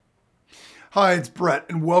Hi, it's Brett,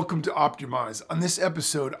 and welcome to Optimize. On this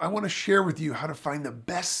episode, I want to share with you how to find the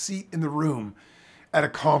best seat in the room at a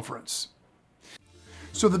conference.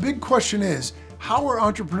 So, the big question is, how are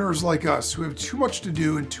entrepreneurs like us who have too much to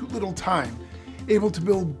do and too little time able to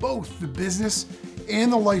build both the business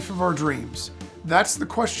and the life of our dreams? That's the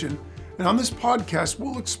question, and on this podcast,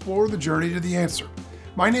 we'll explore the journey to the answer.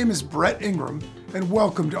 My name is Brett Ingram, and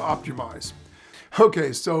welcome to Optimize.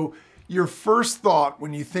 Okay, so your first thought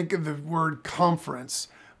when you think of the word conference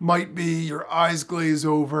might be your eyes glaze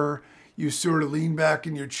over, you sort of lean back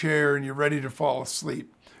in your chair and you're ready to fall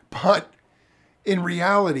asleep. But in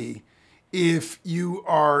reality, if you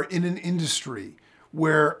are in an industry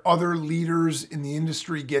where other leaders in the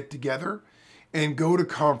industry get together and go to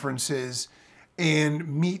conferences and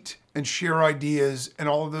meet and share ideas and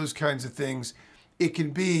all of those kinds of things, it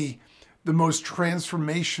can be the most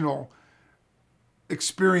transformational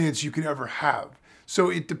experience you can ever have. So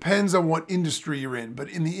it depends on what industry you're in. But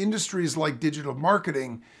in the industries like digital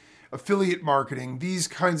marketing, affiliate marketing, these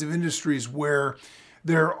kinds of industries where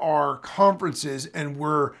there are conferences and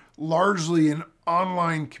we're largely an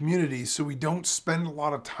online community, so we don't spend a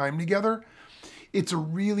lot of time together, it's a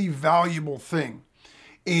really valuable thing.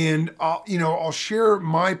 And I'll share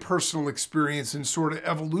my personal experience and sort of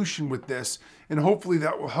evolution with this, and hopefully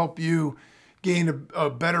that will help you gain a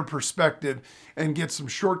better perspective and get some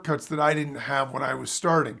shortcuts that I didn't have when I was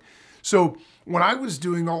starting. So when I was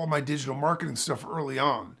doing all of my digital marketing stuff early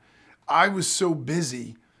on, I was so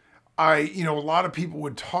busy. A lot of people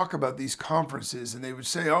would talk about these conferences and they would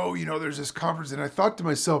say, oh, there's this conference. And I thought to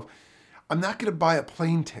myself, I'm not going to buy a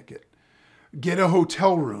plane ticket, get a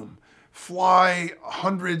hotel room, fly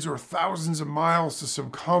hundreds or thousands of miles to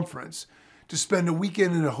some conference to spend a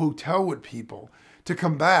weekend in a hotel with people, to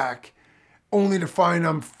come back only to find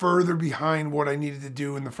I'm further behind what I needed to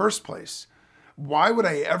do in the first place. Why would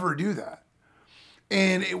I ever do that?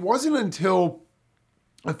 And it wasn't until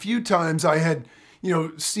a few times I had,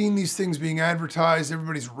 seen these things being advertised,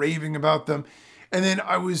 everybody's raving about them. And then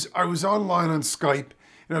I was online on Skype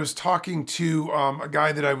and I was talking to a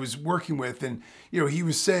guy that I was working with, and he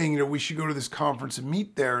was saying, we should go to this conference and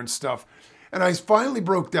meet there and stuff. And I finally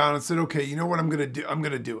broke down and said, okay, you know what I'm going to do? I'm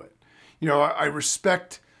going to do it. I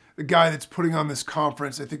respect the guy that's putting on this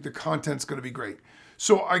conference. I think the content's going to be great.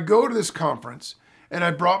 So I go to this conference and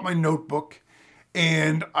I brought my notebook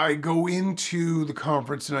and I go into the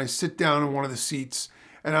conference and I sit down in one of the seats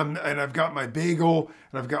and I've got my bagel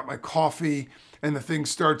and I've got my coffee, and the thing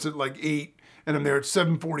starts at like 8 and I'm there at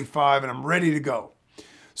 7:45 and I'm ready to go.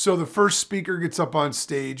 So the first speaker gets up on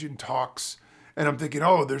stage and talks, and I'm thinking,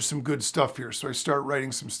 oh, there's some good stuff here. So I start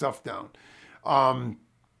writing some stuff down. I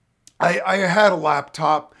had a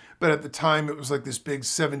laptop, but at the time it was like this big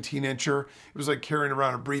 17-incher. It was like carrying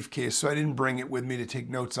around a briefcase, so I didn't bring it with me to take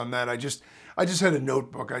notes on that. I just had a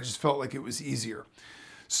notebook. I just felt like it was easier.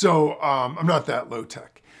 So I'm not that low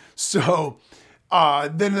tech. So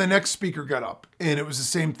then the next speaker got up, and it was the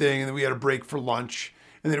same thing, and then we had a break for lunch,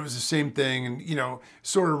 and then it was the same thing, and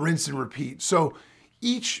sort of rinse and repeat. So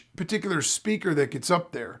each particular speaker that gets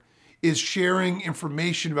up there is sharing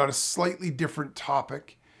information about a slightly different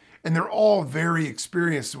topic, and they're all very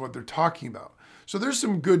experienced in what they're talking about. So there's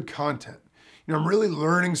some good content. I'm really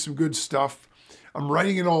learning some good stuff. I'm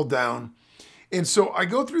writing it all down. And so I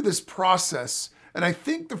go through this process, and I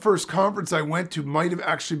think the first conference I went to might have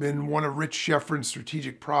actually been one of Rich Schefren's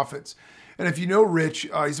Strategic Profits. And if you know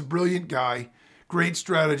Rich, he's a brilliant guy, great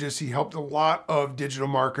strategist. He helped a lot of digital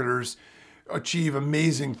marketers achieve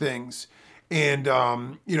amazing things. And,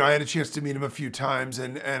 I had a chance to meet him a few times,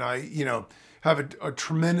 and I, have a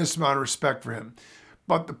tremendous amount of respect for him.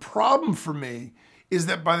 But the problem for me is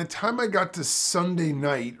that by the time I got to Sunday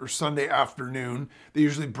night or Sunday afternoon, they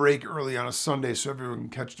usually break early on a Sunday so everyone can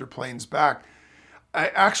catch their planes back, I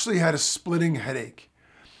actually had a splitting headache.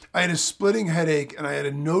 I had a splitting headache, and I had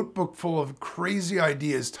a notebook full of crazy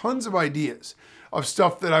ideas, tons of ideas of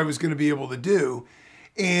stuff that I was going to be able to do.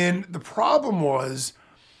 And the problem was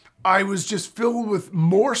I was just filled with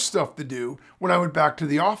more stuff to do when I went back to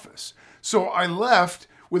the office. So I left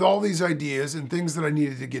with all these ideas and things that I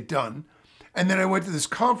needed to get done. And then I went to this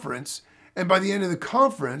conference, and by the end of the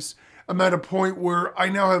conference, I'm at a point where I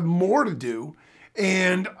now have more to do,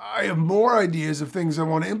 and I have more ideas of things I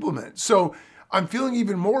want to implement. So I'm feeling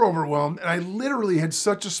even more overwhelmed, and I literally had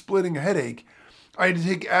such a splitting headache. I had to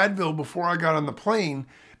take Advil before I got on the plane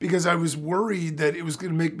because I was worried that it was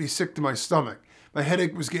going to make me sick to my stomach. My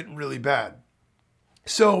headache was getting really bad.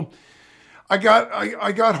 So I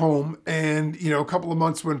got home, and a couple of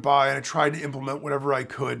months went by, and I tried to implement whatever I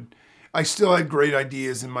could. I still had great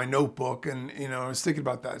ideas in my notebook, and I was thinking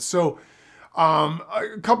about that. So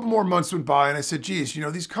A couple more months went by and I said, geez,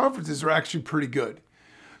 these conferences are actually pretty good.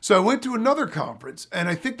 So I went to another conference, and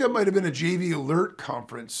I think that might have been a JV Alert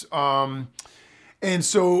conference. And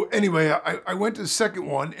so anyway, I went to the second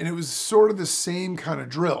one, and it was sort of the same kind of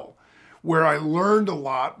drill where I learned a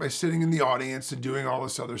lot by sitting in the audience and doing all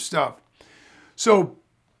this other stuff. So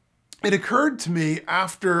it occurred to me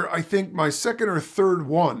after, I think, my second or third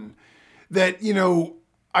one that,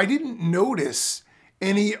 I didn't notice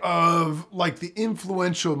any of like the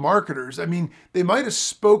influential marketers. I mean, they might have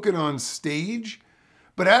spoken on stage,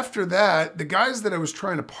 but after that, the guys that I was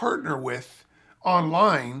trying to partner with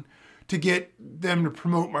online to get them to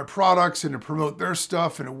promote my products and to promote their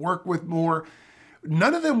stuff and to work with more,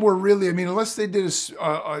 none of them were really, unless they did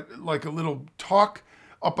like a little talk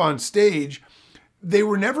up on stage, they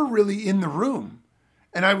were never really in the room.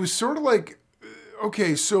 And I was sort of like,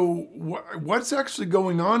 okay, so what's actually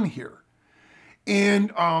going on here?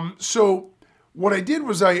 And so what I did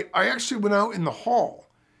was I actually went out in the hall.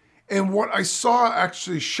 And what I saw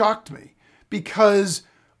actually shocked me, because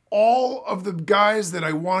all of the guys that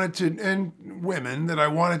I wanted to, and women that I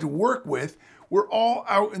wanted to work with, were all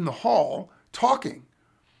out in the hall talking.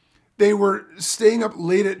 They were staying up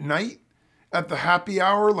late at night at the happy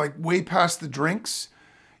hour, like way past the drinks,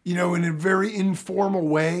 in a very informal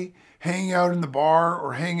way, hanging out in the bar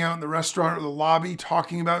or hanging out in the restaurant or the lobby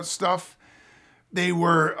talking about stuff. They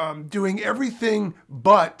were doing everything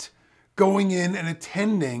but going in and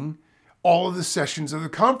attending all of the sessions of the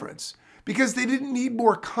conference because they didn't need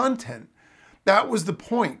more content. That was the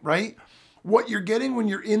point, right? What you're getting when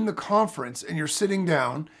you're in the conference and you're sitting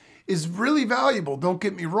down is really valuable, don't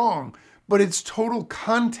get me wrong, but it's total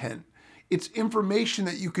content. It's information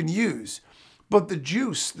that you can use. But the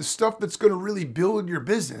juice, the stuff that's going to really build your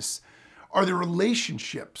business, are the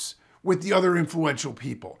relationships with the other influential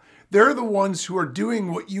people. They're the ones who are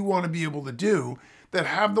doing what you want to be able to do, that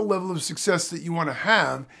have the level of success that you want to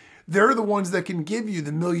have. They're the ones that can give you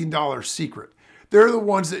the $1 million secret. They're the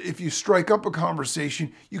ones that if you strike up a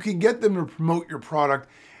conversation, you can get them to promote your product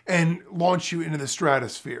and launch you into the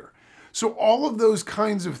stratosphere. So all of those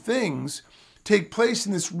kinds of things take place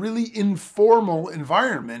in this really informal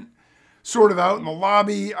environment, sort of out in the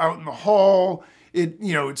lobby, out in the hall.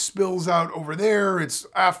 It spills out over there. It's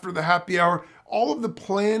after the happy hour. All of the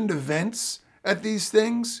planned events at these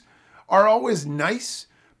things are always nice,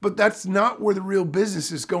 but that's not where the real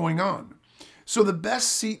business is going on. So the best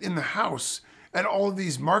seat in the house at all of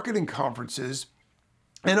these marketing conferences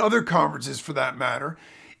and other conferences for that matter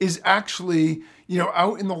is actually,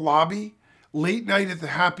 out in the lobby, late night at the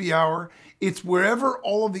happy hour. It's wherever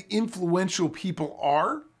all of the influential people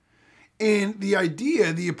are. And the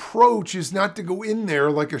idea, the approach is not to go in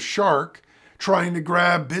there like a shark trying to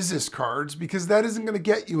grab business cards, because that isn't going to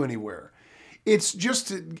get you anywhere. It's just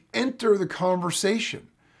to enter the conversation.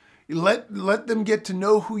 Let them get to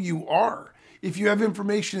know who you are. If you have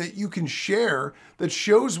information that you can share that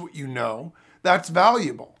shows what you know, that's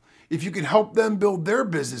valuable. If you can help them build their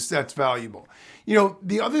business, that's valuable.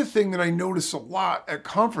 The other thing that I notice a lot at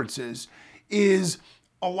conferences is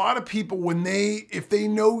a lot of people, if they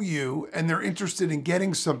know you and they're interested in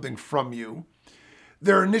getting something from you,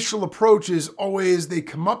 their initial approach is always they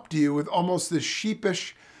come up to you with almost this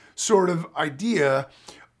sheepish sort of idea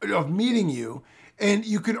of meeting you. And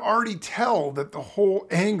you can already tell that the whole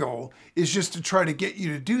angle is just to try to get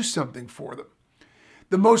you to do something for them.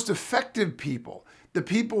 The most effective people, the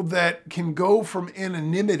people that can go from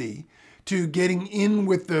anonymity to getting in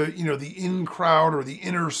with the in crowd or the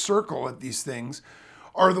inner circle at these things,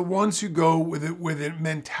 are the ones who go with a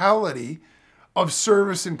mentality of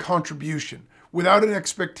service and contribution, without an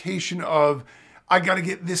expectation of, I got to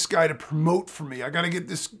get this guy to promote for me. I got to get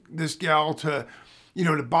this gal to,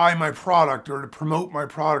 to buy my product or to promote my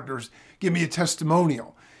product or give me a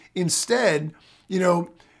testimonial. Instead, a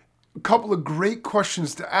couple of great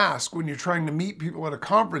questions to ask when you're trying to meet people at a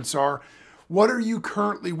conference are, what are you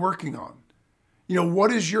currently working on?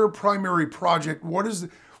 What is your primary project? What's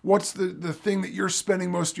the thing that you're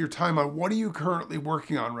spending most of your time on? What are you currently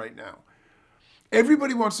working on right now?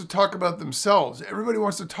 Everybody wants to talk about themselves. Everybody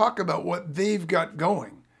wants to talk about what they've got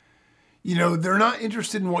going. They're not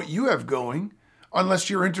interested in what you have going unless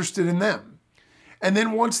you're interested in them. And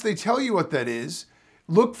then once they tell you what that is,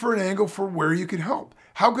 look for an angle for where you can help.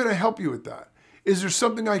 How can I help you with that? Is there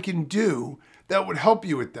something I can do that would help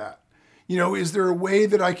you with that? Is there a way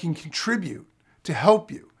that I can contribute to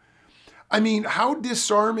help you? How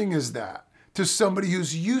disarming is that to somebody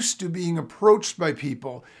who's used to being approached by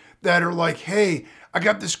people that are like, hey, I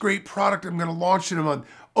got this great product I'm going to launch in a month.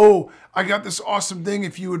 Oh, I got this awesome thing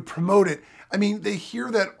if you would promote it. They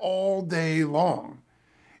hear that all day long.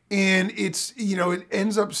 And it's, it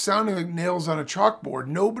ends up sounding like nails on a chalkboard.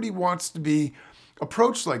 Nobody wants to be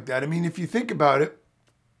approached like that. I mean, if you think about it,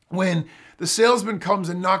 when the salesman comes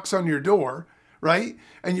and knocks on your door, right?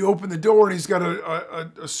 And you open the door and he's got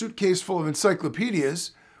a suitcase full of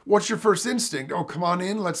encyclopedias. What's your first instinct? Oh, come on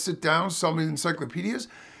in, let's sit down, sell me encyclopedias.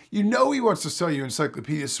 You know he wants to sell you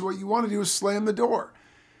encyclopedias, so what you want to do is slam the door.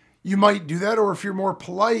 You might do that, or if you're more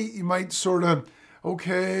polite, you might sort of,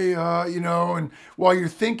 okay, and while you're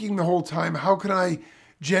thinking the whole time, how can I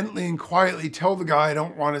gently and quietly tell the guy I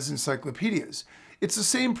don't want his encyclopedias? It's the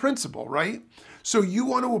same principle, right? So you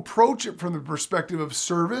want to approach it from the perspective of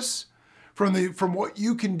service, from what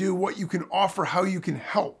you can do, what you can offer, how you can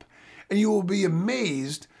help. And you will be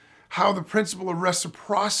amazed how the principle of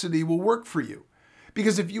reciprocity will work for you.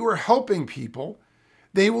 Because if you are helping people,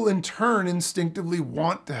 they will in turn instinctively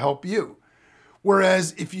want to help you.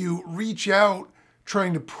 Whereas if you reach out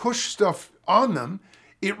trying to push stuff on them,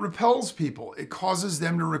 it repels people. It causes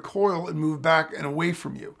them to recoil and move back and away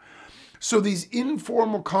from you. So these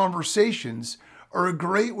informal conversations are a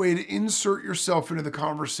great way to insert yourself into the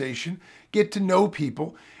conversation, get to know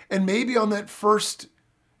people, and maybe on that first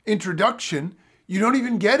introduction, you don't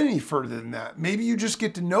even get any further than that. Maybe you just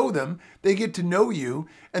get to know them, they get to know you,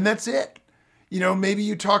 and that's it. Maybe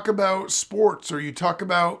you talk about sports or you talk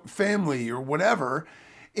about family or whatever,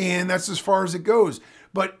 and that's as far as it goes.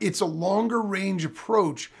 But it's a longer range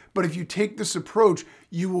approach. But if you take this approach,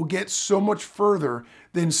 you will get so much further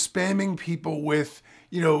than spamming people with,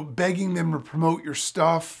 begging them to promote your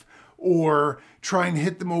stuff or trying to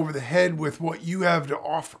hit them over the head with what you have to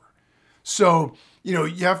offer. So, you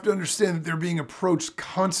have to understand that they're being approached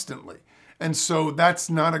constantly. And so that's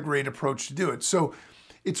not a great approach to do it. So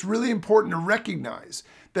it's really important to recognize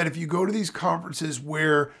that if you go to these conferences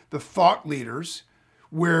where the thought leaders,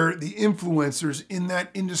 where the influencers in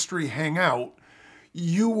that industry hang out,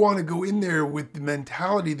 you want to go in there with the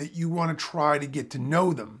mentality that you want to try to get to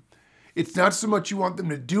know them. It's not so much you want them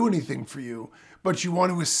to do anything for you, but you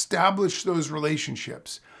want to establish those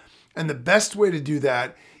relationships. And the best way to do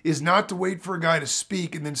that is not to wait for a guy to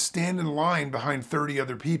speak and then stand in line behind 30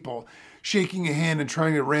 other people, shaking a hand and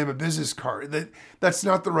trying to ram a business card. That's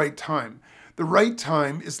not the right time. The right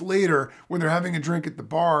time is later when they're having a drink at the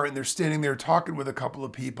bar and they're standing there talking with a couple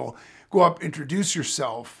of people. Go up, introduce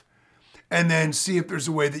yourself, and then see if there's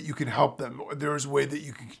a way that you can help them or there's a way that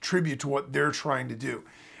you can contribute to what they're trying to do.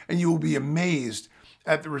 And you will be amazed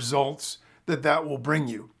at the results that will bring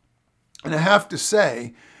you. And I have to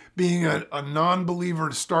say, being a non-believer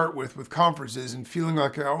to start with conferences and feeling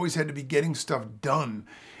like I always had to be getting stuff done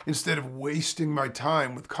instead of wasting my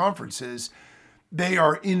time with conferences, they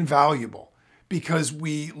are invaluable because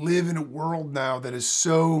we live in a world now that is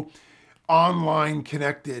so online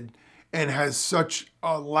connected and has such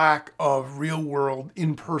a lack of real world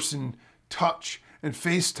in-person touch and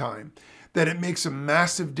FaceTime that it makes a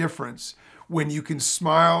massive difference when you can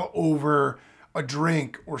smile over a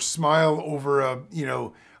drink or smile over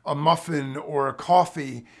a muffin or a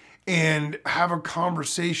coffee and have a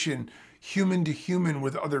conversation human to human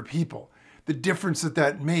with other people. The difference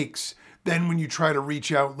that makes then when you try to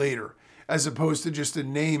reach out later, as opposed to just a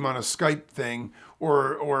name on a Skype thing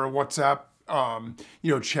or a WhatsApp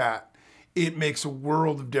chat. It makes a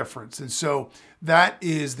world of difference. And so that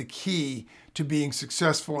is the key to being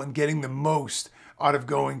successful and getting the most out of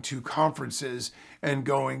going to conferences and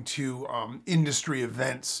going to industry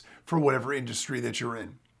events for whatever industry that you're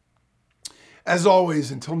in. As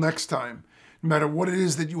always, until next time, no matter what it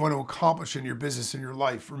is that you want to accomplish in your business and your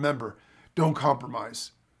life, remember, don't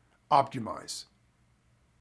compromise, optimize.